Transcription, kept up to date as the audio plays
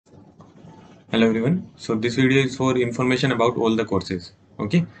Hello everyone. So this video is for information about all the courses.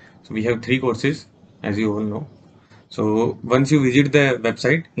 Okay. So we have 3 courses as you all know. So once you visit the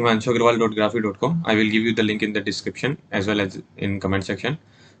website himanshuagrawal.graphy.com, I will give you the link in the description as well as in comment section.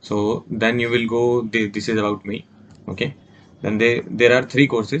 So then you will go, this is about me. Okay. Then there are 3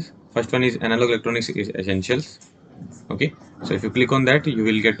 courses. First one is Analog Electronics Essentials. Okay, so if you click on that, you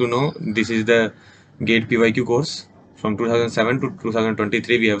will get to know this is the GATE PYQ course. From 2007 to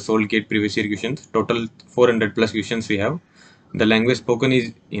 2023 we have solved GATE previous year questions, total 400 plus questions we have. The language spoken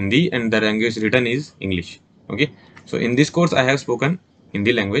is Hindi and the language written is English. Okay, so in this course I have spoken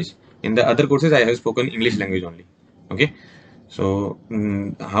Hindi language, in the other courses I have spoken English language only. Okay, so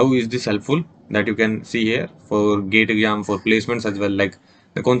how is this helpful? That you can see here for GATE exam, for placements as well, like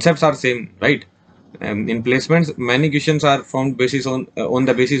the concepts are same, right? In placements many questions are found basis on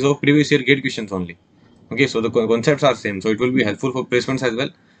the basis of previous year GATE questions only. Okay, so the concepts are same, so it will be helpful for placements as well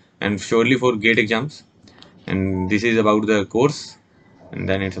and surely for GATE exams. And this is about the course, and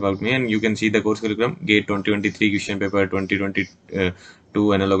then it's about me, and you can see the course curriculum: GATE 2023 question paper,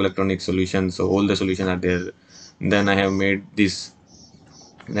 2022 analog electronic solutions. So all the solutions are there. Then I have made this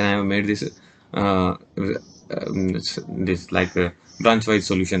uh, this like branch wise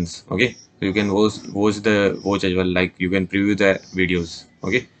solutions. Okay, so you can watch as well, like you can preview the videos.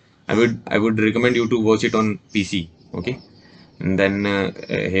 Okay, I would recommend you to watch it on PC. Okay, and then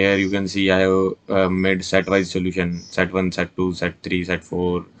here you can see I have made set wise solution: set 1, set 2, set 3, set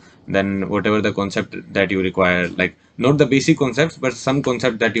 4. Then whatever the concept that you require, like not the basic concepts but some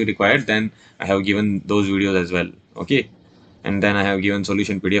concept that you require, then I have given those videos as well. Okay, and then I have given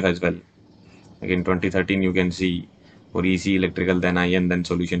solution PDF as well. Again 2013 you can see for EC electrical, then IN, then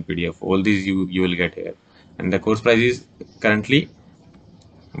solution PDF. All these you will get here, and the course price is currently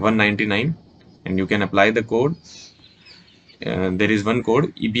 199, and you can apply the code. There is one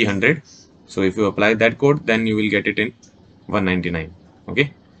code EB100, so if you apply that code then you will get it in 199.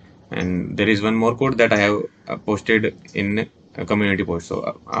 Okay, and there is one more code that I have posted in a community post,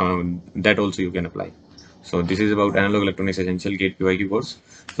 so that also you can apply. So this is about Analog Electronics Essential GATE PYQ course.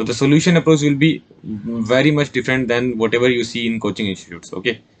 So the solution approach will be very much different than whatever you see in coaching institutes.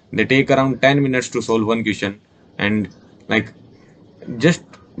 Okay, they take around 10 minutes to solve one question, and like just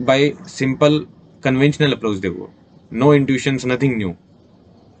by simple conventional approach they go. No intuitions, nothing new.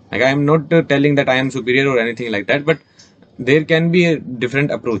 Like I am not telling that I am superior or anything like that, but there can be a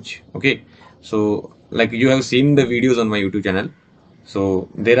different approach. Okay, so like you have seen the videos on my YouTube channel, so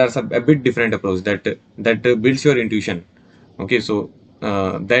there are some a bit different approach that builds your intuition. Okay, so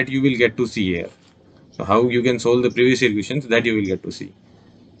that you will get to see here. So how you can solve the previous year questions, that you will get to see.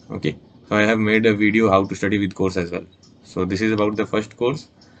 Okay, so I have made a video how to study with course as well. So this is about the first course,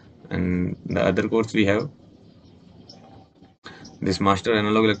 and the other course we have this master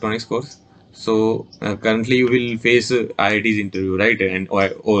analog electronics course. So currently you will face IIT's interview, right, and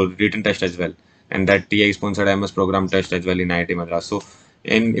or written test as well, and that TI sponsored MS program test as well in IIT Madras. So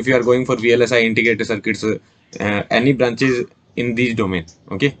and if you are going for VLSI integrated circuits, any branches in this domain,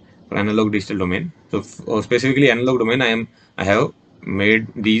 okay, for analog digital domain. So specifically analog domain, I have made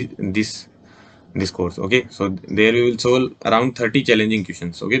this course. Okay, so there we will solve around 30 challenging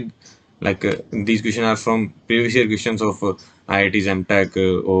questions. Okay, like these questions are from previous year questions of IIT MTech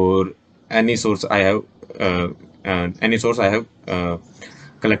or any source I have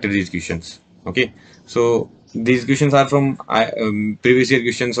collected these questions. Okay, so these questions are from previous year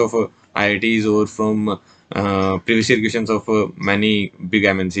questions of IITs or from previous year questions of many big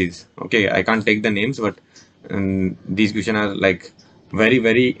MNCs. Okay, I can't take the names, but these questions are like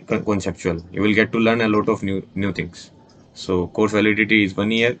very conceptual. You will get to learn a lot of new things. So course validity is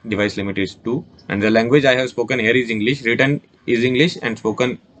 1 year, device limit is 2, and the language I have spoken here is English, written is English, and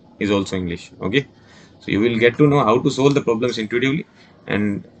spoken is also English. Okay, so you will get to know how to solve the problems intuitively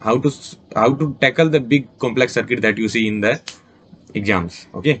and how to tackle the big complex circuit that you see in the exams.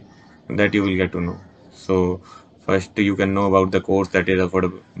 Okay, that you will get to know. So first you can know about the course that is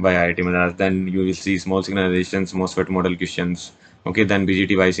offered by IIT Madras. Then you will see small signal resistance MOSFET model questions. Okay, then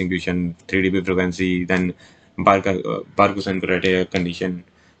BGT biasing question, 3 dB frequency, then Parkinson criteria condition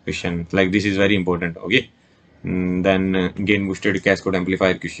question. Like this is very important. Okay, then gain boosted cascade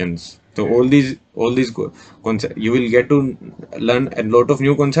amplifier questions. So all these concepts you will get to learn a lot of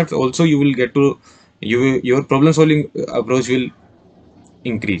new concepts. Also you will get to your problem solving approach will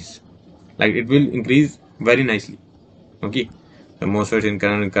increase, like it will increase very nicely. Okay, the MOSFETs in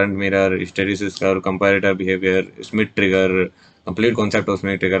current mirror, hysteresis curve, comparator behavior, Smith trigger, complete concept of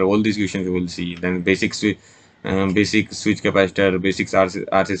Smith trigger, all these questions you will see. Then basic switch capacitor, basics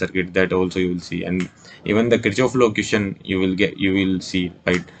RC circuit, that also you will see, and even the Kirchhoff law question you will see,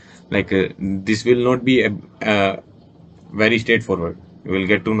 right? like this will not be very straightforward. You will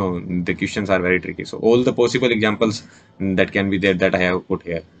get to know the questions are very tricky. So all the possible examples that can be there that I have put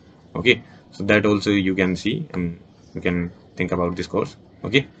here. Okay, so that also you can see and you can think about this course.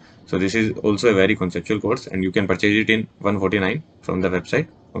 Okay, so this is also a very conceptual course and you can purchase it in 149 from the website.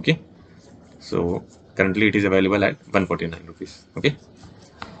 Okay, so currently it is available at 149 rupees. Okay,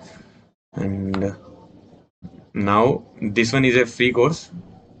 and now this one is a free course.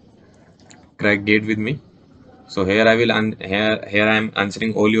 Crack Gate with me. So here I will here I am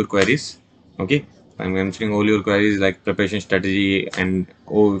answering all your queries. Okay, I'm answering all your queries like preparation strategy and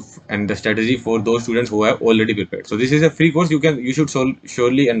the strategy for those students who have already prepared. So this is a free course. You should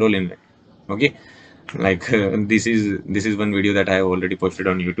surely enroll in it. Okay, like this is one video that I have already posted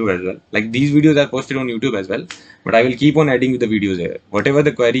on YouTube as well. Like these videos are posted on YouTube as well, but I will keep on adding the videos here. Whatever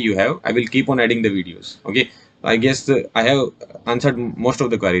the query you have, I will keep on adding the videos. Okay, I guess I have answered most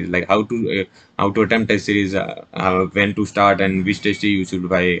of the queries, like how to attempt test series, when to start and which test series you should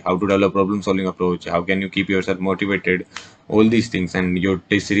buy, how to develop problem solving approach, how can you keep yourself motivated, all these things, and your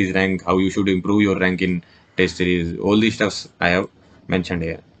test series rank, how you should improve your rank in test series. All these stuffs I have mentioned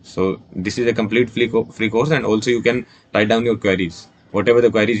here. So this is a complete free course, and also you can write down your queries, whatever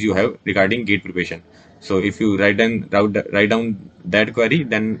the queries you have regarding gate preparation. So if you write down that query,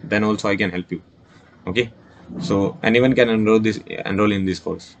 then also I can help you. Okay, so anyone can enroll in this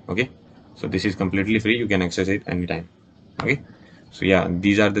course. Okay, so this is completely free. You can access it anytime. Okay, so yeah,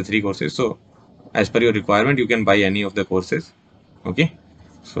 these are the three courses. So as per your requirement, you can buy any of the courses. Okay,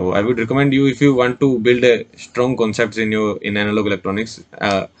 so I would recommend you, if you want to build a strong concepts in analog electronics,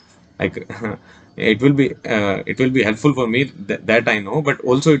 like it will be helpful for me, that I know, but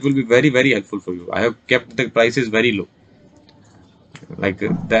also it will be very helpful for you. I have kept the prices very low. Like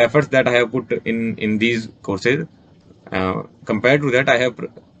the efforts that I have put in these courses, compared to that, I have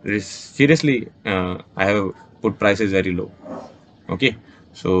seriously I have put prices very low. Okay,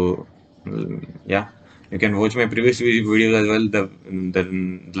 so yeah, you can watch my previous videos as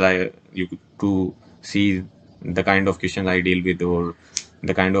well, you to see the kind of questions I deal with or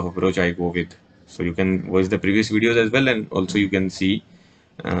the kind of approach I go with. So you can watch the previous videos as well, and also you can see,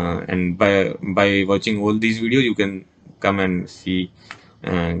 and by watching all these videos you can come and see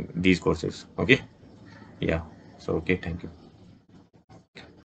these courses. Okay, yeah, so okay, thank you.